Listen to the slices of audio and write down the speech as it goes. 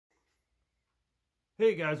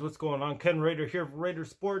Hey guys, what's going on? Ken Raider here for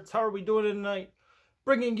Raydersports. How are we doing tonight?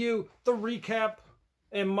 Bringing you the recap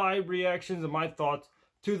and my reactions and my thoughts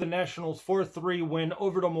to the Nationals 4-3 win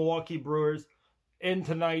over the Milwaukee Brewers in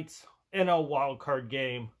tonight's NL Wildcard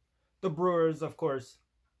game. The Brewers, of course,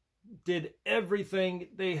 did everything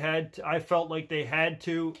they had to, I felt like they had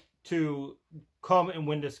to come and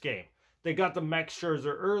win this game. They got the Max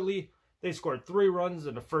Scherzer early. They scored 3 runs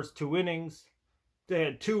in the first 2 innings. They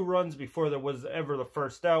had 2 runs before there was ever the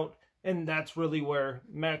first out, and that's really where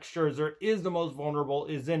Max Scherzer is the most vulnerable,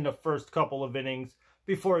 is in the first couple of innings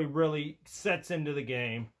before he really sets into the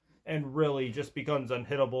game and really just becomes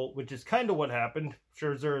unhittable, which is kind of what happened.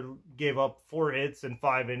 Scherzer gave up 4 hits in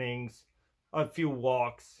 5 innings, a few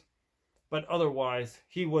walks, but otherwise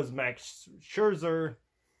he was Max Scherzer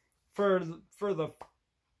for the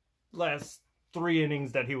last 3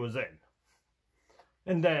 innings that he was in.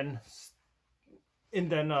 And then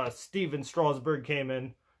Steven Strasburg came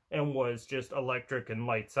in and was just electric and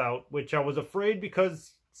lights out, which I was afraid,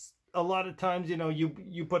 because a lot of times, you know,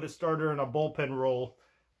 you put a starter in a bullpen role,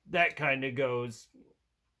 that kind of goes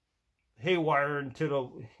haywire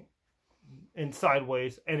and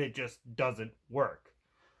sideways, and it just doesn't work.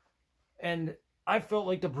 And I felt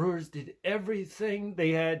like the Brewers did everything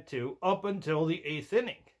they had to up until the 8th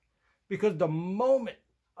inning, because the moment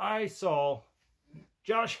I saw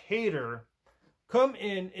Josh Hader come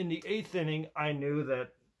in the 8th inning, I knew that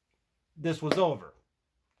this was over.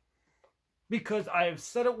 Because I have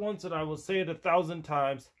said it once and I will say it 1,000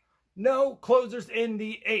 times. No closers in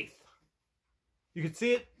the 8th. You can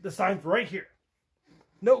see it, the sign's right here.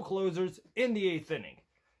 No closers in the 8th inning.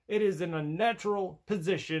 It is an unnatural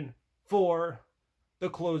position for the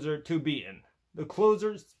closer to be in. The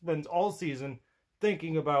closer spends all season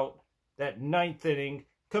thinking about that 9th inning,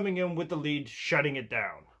 coming in with the lead, shutting it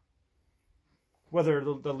down. Whether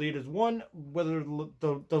the lead is 1, whether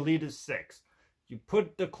the lead is 6. You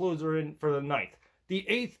put the closer in for the 9th. The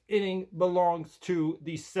 8th inning belongs to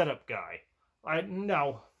the setup guy.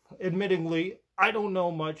 Now, admittingly, I don't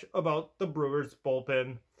know much about the Brewers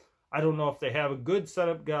bullpen. I don't know if they have a good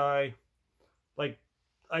setup guy. Like,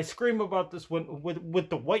 I scream about this with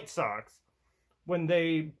the White Sox when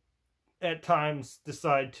they, at times,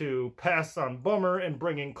 decide to pass on Bummer and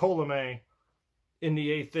bring in Colomé in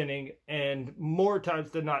the 8th inning, and more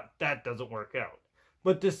times than not, that doesn't work out.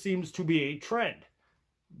 But this seems to be a trend,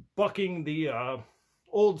 bucking the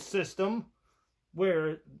old system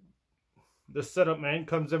where the setup man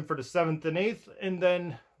comes in for the 7th and 8th, and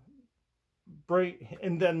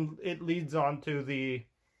then it leads on to the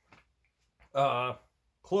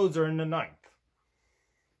closer in the 9th.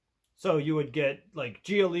 So you would get like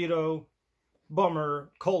Giolito,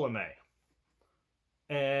 Bummer, Colomé,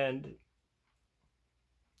 and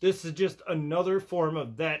this is just another form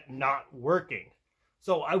of that not working.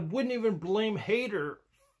 So I wouldn't even blame Hader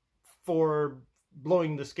for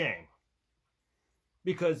blowing this game,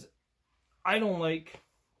 because I don't like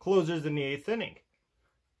closers in the 8th inning.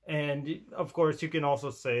 And of course, you can also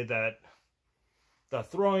say that the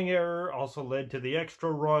throwing error also led to the extra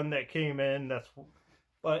run that came in.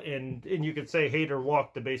 And you could say Hader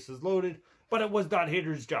walked the bases loaded, but it was not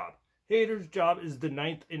Hader's job. Hader's job is the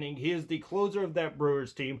 9th inning. He is the closer of that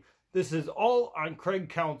Brewers team. This is all on Craig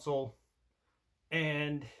Counsell,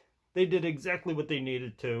 and they did exactly what they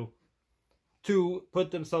needed to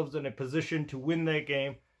put themselves in a position to win that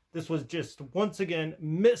game. This was just, once again,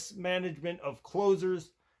 mismanagement of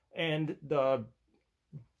closers and the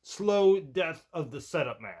slow death of the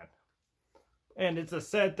setup man. And it's a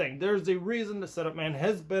sad thing. There's a reason the setup man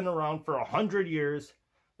has been around for 100 years,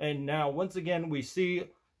 and now, once again, we see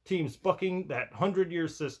teams bucking that 100-year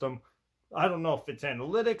system. I don't know if it's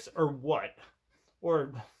analytics or what,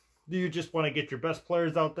 or do you just want to get your best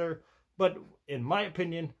players out there? But in my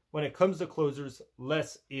opinion, when it comes to closers,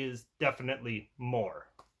 less is definitely more.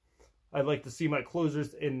 I'd like to see my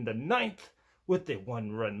closers in the 9th with a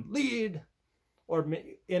 1-run lead,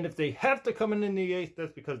 and if they have to come in the 8th,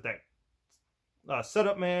 that's because that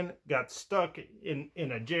setup man got stuck in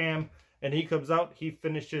a jam. And he comes out, he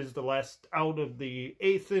finishes the last out of the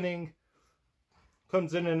 8th inning,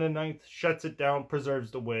 comes in the 9th, shuts it down,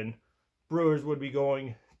 preserves the win. Brewers would be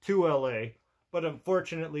going to LA, but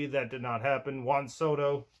unfortunately that did not happen. Juan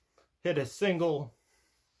Soto hit a single,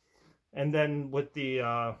 and then with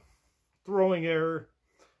the throwing error,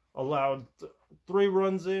 allowed 3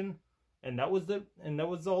 runs in, and that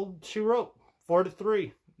was all she wrote.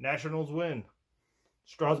 4-3, Nationals win.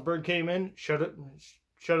 Strasburg came in, shut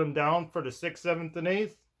him down for the 6th, 7th, and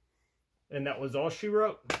 8th. And that was all she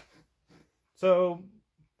wrote. So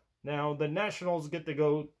now the Nationals get to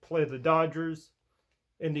go play the Dodgers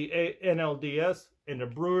in the NLDS, and the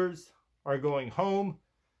Brewers are going home.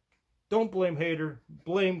 Don't blame Hader,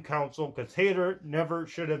 blame Counsell, because Hader never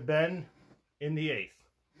should have been in the 8th.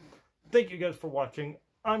 Thank you guys for watching.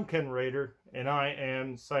 I'm Ken Rayder, and I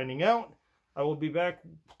am signing out. I will be back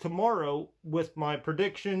tomorrow with my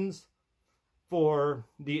predictions for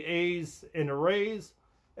the A's and the Rays,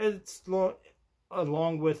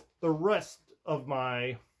 along with the rest of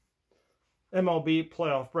my MLB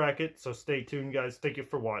playoff bracket. So stay tuned, guys. Thank you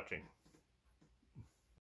for watching.